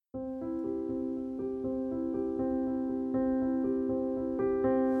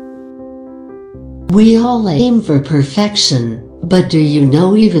We all aim for perfection, but do you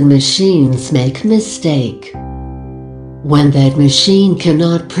know even machines make mistake? When that machine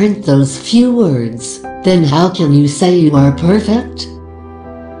cannot print those few words, then how can you say you are perfect?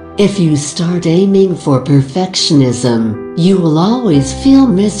 If you start aiming for perfectionism, you will always feel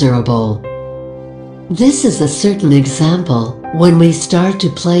miserable. This is a certain example. When we start to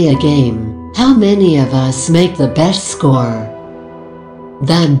play a game, how many of us make the best score?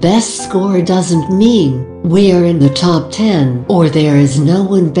 That best score doesn't mean we are in the top 10 or there is no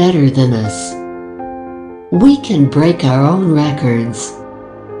one better than us. We can break our own records.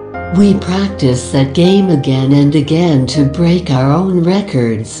 We practice that game again and again to break our own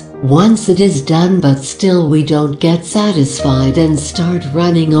records. Once it is done, but still we don't get satisfied and start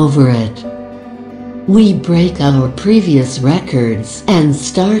running over it. We break our previous records and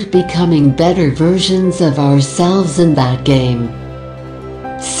start becoming better versions of ourselves in that game.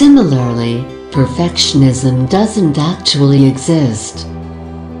 Similarly, perfectionism doesn't actually exist.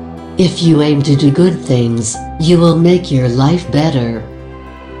 If you aim to do good things, you will make your life better.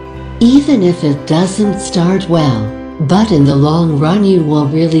 Even if it doesn't start well, but in the long run you will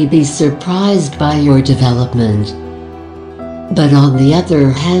really be surprised by your development. But on the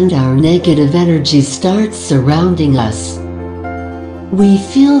other hand, our negative energy starts surrounding us. We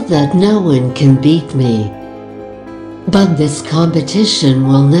feel that no one can beat me. But this competition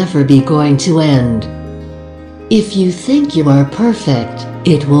will never be going to end. If you think you are perfect,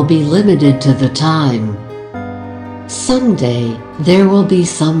 it will be limited to the time. Someday, there will be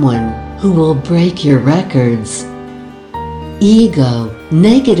someone who will break your records. Ego,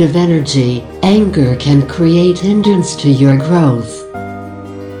 negative energy, anger can create hindrance to your growth.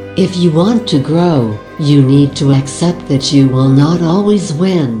 If you want to grow, you need to accept that you will not always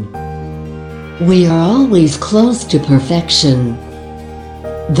win. We are always close to perfection.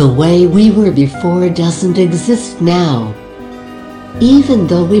 The way we were before doesn't exist now. Even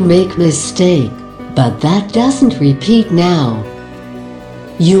though we make mistakes, but that doesn't repeat now.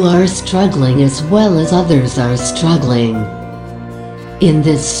 You are struggling as well as others are struggling. In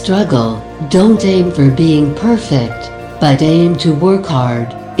this struggle, don't aim for being perfect, but aim to work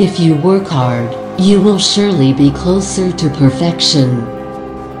hard. If you work hard, you will surely be closer to perfection.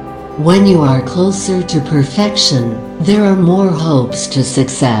 When you are closer to perfection, there are more hopes to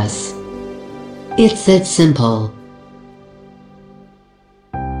success. It's that simple.